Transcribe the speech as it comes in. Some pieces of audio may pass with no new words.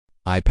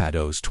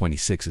iPadOS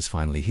 26 is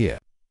finally here.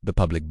 The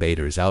public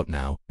beta is out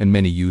now, and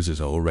many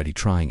users are already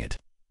trying it.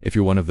 If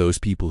you're one of those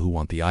people who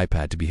want the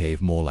iPad to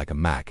behave more like a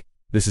Mac,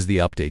 this is the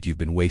update you've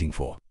been waiting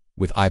for.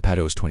 With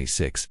iPadOS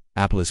 26,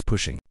 Apple is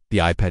pushing the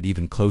iPad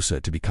even closer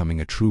to becoming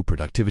a true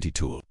productivity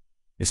tool.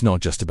 It's not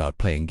just about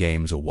playing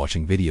games or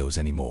watching videos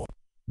anymore.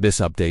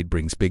 This update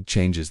brings big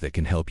changes that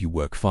can help you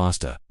work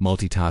faster,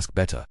 multitask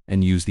better,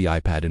 and use the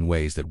iPad in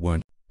ways that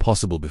weren't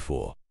possible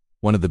before.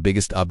 One of the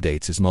biggest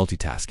updates is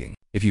multitasking.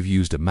 If you've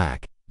used a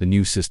Mac, the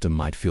new system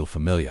might feel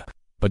familiar.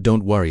 But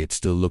don't worry, it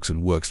still looks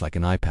and works like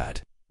an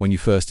iPad. When you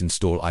first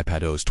install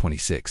iPadOS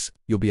 26,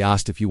 you'll be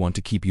asked if you want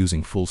to keep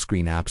using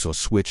full-screen apps or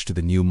switch to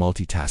the new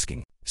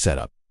multitasking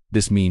setup.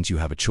 This means you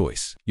have a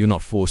choice. You're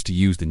not forced to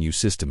use the new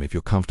system if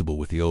you're comfortable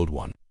with the old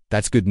one.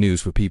 That's good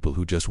news for people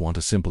who just want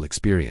a simple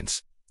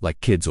experience, like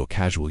kids or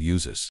casual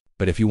users.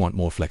 But if you want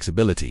more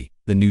flexibility,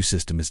 the new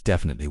system is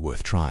definitely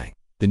worth trying.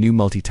 The new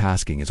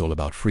multitasking is all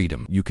about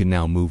freedom. You can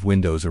now move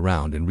windows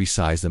around and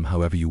resize them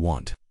however you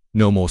want.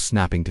 No more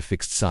snapping to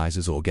fixed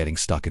sizes or getting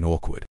stuck in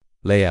awkward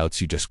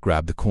layouts. You just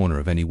grab the corner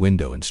of any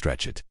window and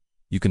stretch it.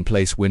 You can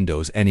place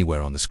windows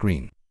anywhere on the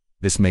screen.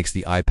 This makes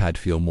the iPad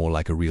feel more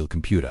like a real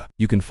computer.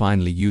 You can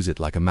finally use it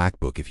like a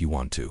MacBook if you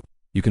want to.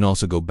 You can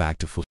also go back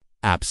to full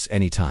apps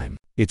anytime.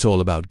 It's all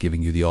about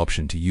giving you the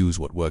option to use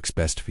what works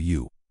best for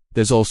you.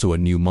 There's also a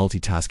new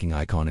multitasking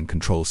icon in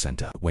Control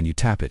Center. When you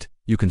tap it,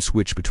 you can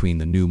switch between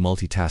the new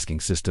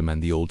multitasking system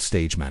and the old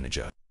Stage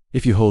Manager.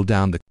 If you hold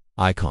down the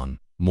icon,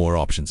 more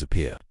options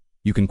appear.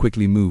 You can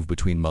quickly move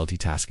between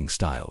multitasking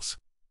styles.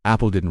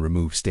 Apple didn't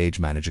remove Stage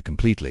Manager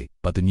completely,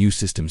 but the new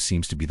system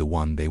seems to be the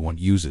one they want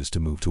users to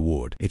move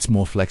toward. It's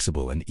more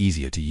flexible and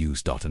easier to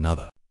use.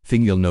 Another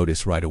thing you'll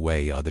notice right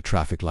away are the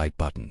traffic light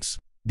buttons.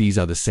 These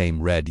are the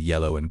same red,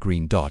 yellow, and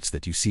green dots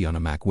that you see on a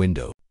Mac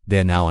window.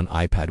 They're now on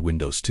iPad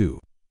windows too.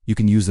 You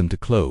can use them to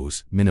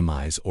close,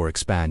 minimize, or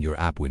expand your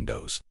app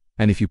windows.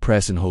 And if you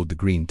press and hold the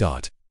green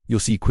dot, you'll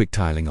see quick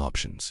tiling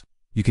options.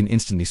 You can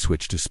instantly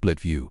switch to split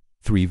view,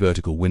 3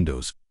 vertical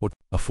windows, or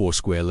a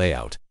 4-square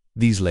layout.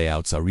 These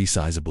layouts are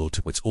resizable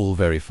too. It's all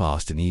very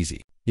fast and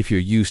easy. If you're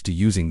used to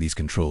using these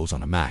controls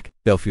on a Mac,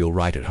 they'll feel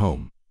right at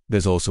home.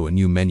 There's also a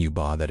new menu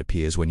bar that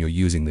appears when you're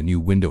using the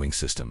new windowing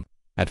system.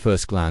 At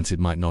first glance, it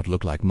might not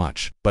look like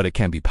much, but it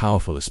can be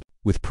powerful.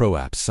 With Pro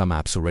apps, some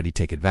apps already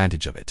take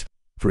advantage of it.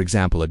 For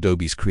example,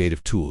 Adobe's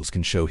creative tools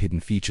can show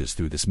hidden features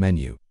through this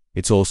menu.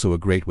 It's also a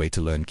great way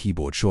to learn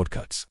keyboard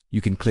shortcuts.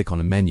 You can click on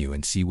a menu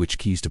and see which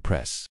keys to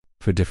press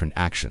for different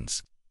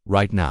actions.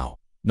 Right now,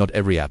 not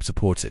every app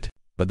supports it,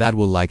 but that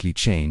will likely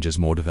change as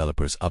more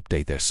developers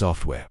update their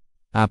software.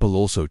 Apple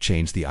also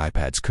changed the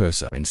iPad's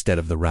cursor. Instead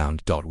of the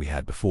round dot we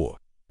had before,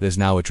 there's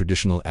now a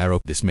traditional arrow.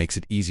 This makes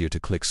it easier to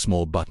click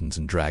small buttons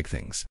and drag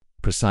things.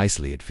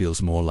 Precisely, it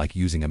feels more like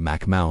using a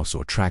Mac mouse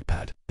or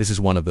trackpad. This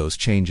is one of those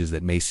changes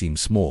that may seem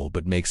small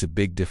but makes a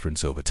big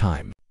difference over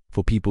time.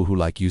 For people who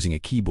like using a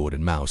keyboard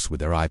and mouse with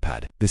their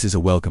iPad, this is a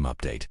welcome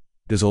update.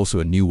 There's also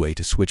a new way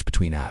to switch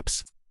between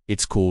apps.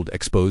 It's called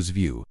Expose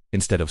View.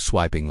 Instead of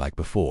swiping like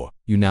before,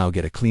 you now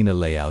get a cleaner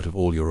layout of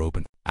all your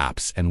open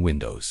apps and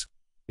windows.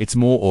 It's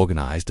more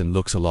organized and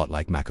looks a lot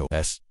like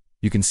macOS.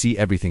 You can see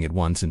everything at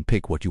once and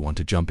pick what you want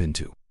to jump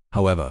into.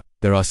 However,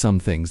 there are some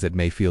things that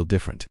may feel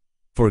different.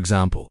 For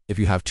example, if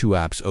you have 2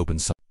 apps open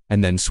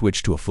and then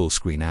switch to a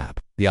full-screen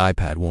app, the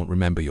iPad won't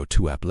remember your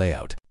 2-app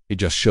layout. It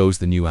just shows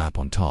the new app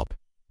on top.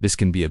 This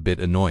can be a bit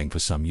annoying for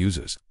some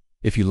users.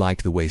 If you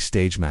liked the way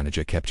Stage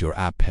Manager kept your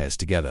app pairs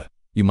together,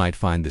 you might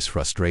find this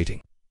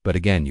frustrating. But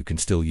again, you can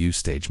still use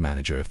Stage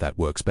Manager if that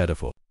works better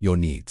for your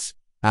needs.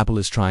 Apple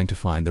is trying to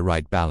find the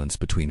right balance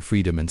between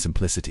freedom and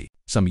simplicity.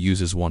 Some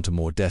users want a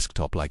more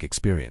desktop-like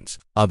experience.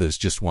 Others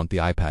just want the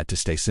iPad to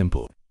stay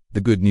simple.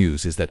 The good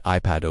news is that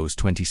iPadOS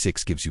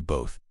 26 gives you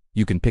both.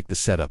 You can pick the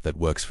setup that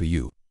works for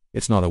you.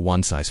 It's not a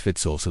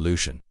one-size-fits-all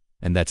solution,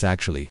 and that's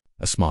actually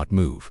a smart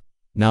move.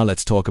 Now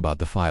let's talk about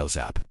the Files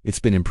app. It's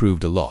been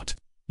improved a lot.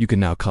 You can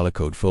now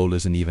color-code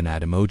folders and even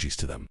add emojis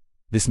to them.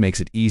 This makes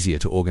it easier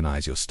to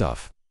organize your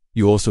stuff.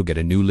 You also get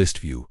a new list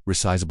view,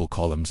 resizable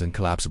columns, and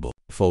collapsible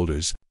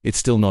folders. It's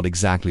still not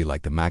exactly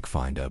like the Mac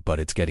Finder, but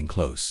it's getting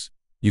close.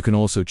 You can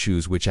also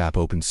choose which app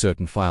opens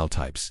certain file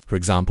types. For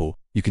example,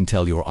 you can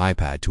tell your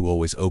iPad to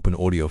always open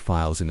audio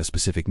files in a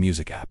specific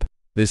music app.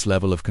 This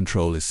level of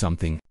control is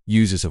something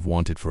users have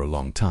wanted for a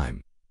long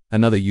time.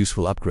 Another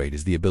useful upgrade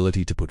is the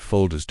ability to put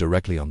folders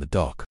directly on the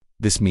dock.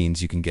 This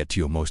means you can get to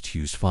your most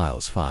used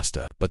files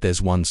faster, but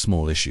there's one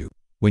small issue.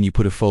 When you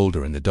put a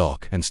folder in the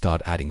dock and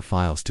start adding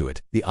files to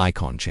it, the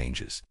icon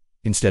changes.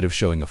 Instead of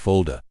showing a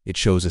folder, it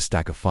shows a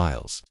stack of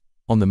files.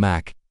 On the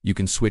Mac, you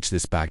can switch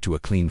this back to a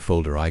clean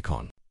folder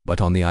icon,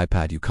 but on the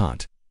iPad you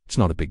can't. It's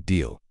not a big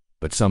deal,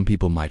 but some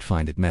people might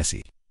find it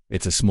messy.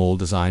 It's a small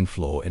design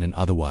flaw in an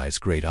otherwise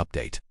great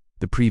update.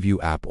 The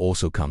Preview app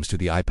also comes to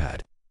the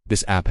iPad.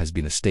 This app has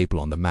been a staple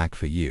on the Mac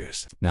for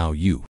years. Now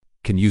you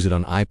can use it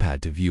on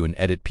iPad to view and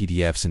edit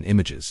PDFs and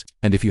images,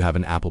 and if you have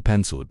an Apple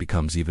Pencil, it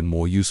becomes even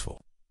more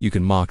useful. You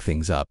can mark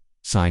things up,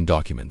 sign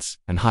documents,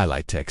 and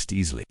highlight text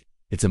easily.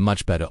 It's a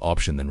much better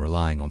option than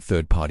relying on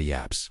third-party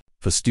apps.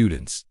 For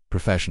students,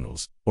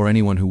 professionals, or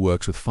anyone who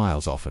works with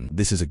files often,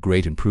 this is a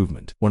great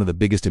improvement. One of the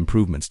biggest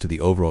improvements to the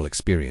overall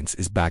experience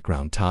is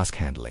background task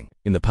handling.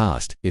 In the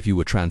past, if you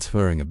were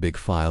transferring a big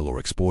file or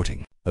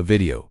exporting a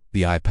video,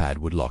 the iPad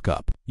would lock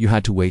up. You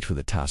had to wait for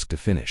the task to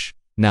finish.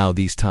 Now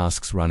these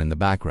tasks run in the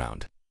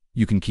background.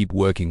 You can keep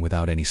working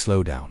without any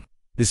slowdown.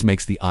 This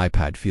makes the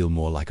iPad feel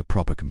more like a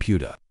proper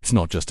computer. It's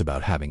not just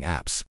about having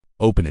apps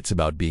open, it's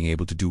about being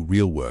able to do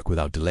real work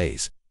without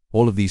delays.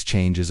 All of these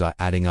changes are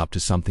adding up to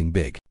something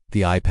big.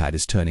 The iPad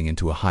is turning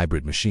into a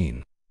hybrid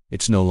machine.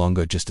 It's no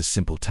longer just a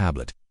simple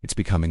tablet. It's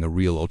becoming a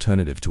real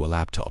alternative to a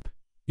laptop.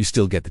 You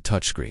still get the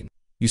touchscreen.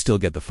 You still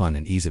get the fun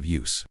and ease of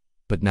use.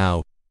 But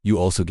now, you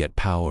also get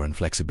power and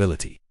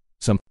flexibility.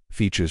 Some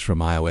features from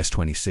iOS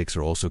 26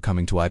 are also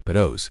coming to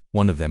iPadOS.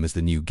 One of them is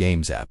the new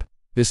Games app.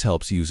 This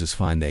helps users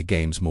find their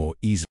games more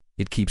easily.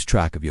 It keeps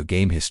track of your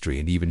game history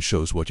and even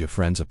shows what your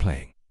friends are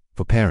playing.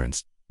 For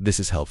parents, this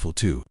is helpful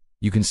too.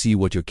 You can see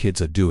what your kids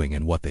are doing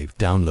and what they've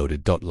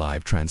downloaded.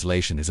 Live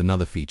translation is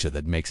another feature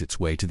that makes its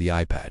way to the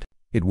iPad.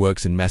 It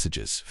works in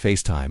Messages,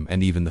 FaceTime,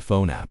 and even the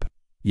phone app.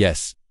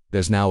 Yes,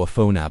 there's now a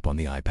phone app on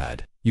the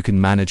iPad. You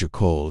can manage your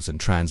calls and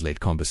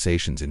translate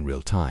conversations in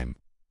real time.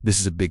 This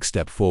is a big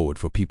step forward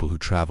for people who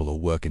travel or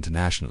work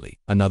internationally.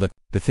 The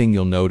thing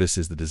you'll notice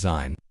is the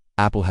design.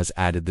 Apple has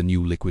added the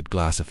new liquid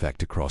glass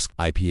effect across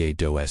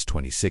iPadOS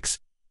 26.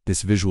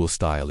 This visual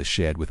style is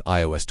shared with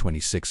iOS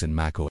 26 and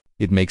macOS.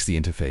 It makes the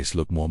interface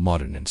look more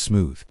modern and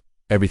smooth.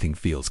 Everything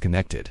feels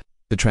connected.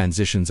 The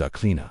transitions are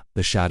cleaner,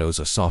 the shadows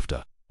are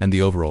softer, and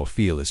the overall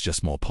feel is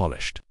just more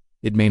polished.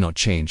 It may not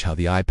change how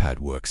the iPad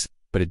works,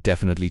 but it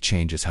definitely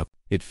changes how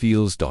it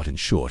feels. In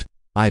short,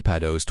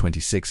 iPadOS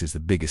 26 is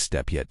the biggest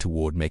step yet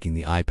toward making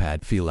the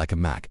iPad feel like a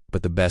Mac,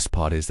 but the best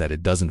part is that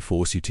it doesn't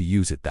force you to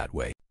use it that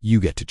way.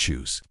 You get to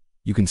choose.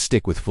 You can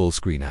stick with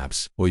full-screen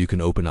apps, or you can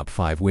open up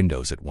 5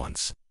 windows at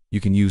once. You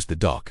can use the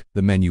dock,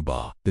 the menu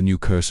bar, the new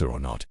cursor or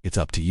not. It's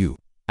up to you.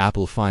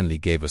 Apple finally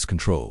gave us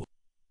control.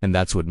 And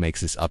that's what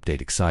makes this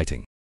update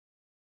exciting.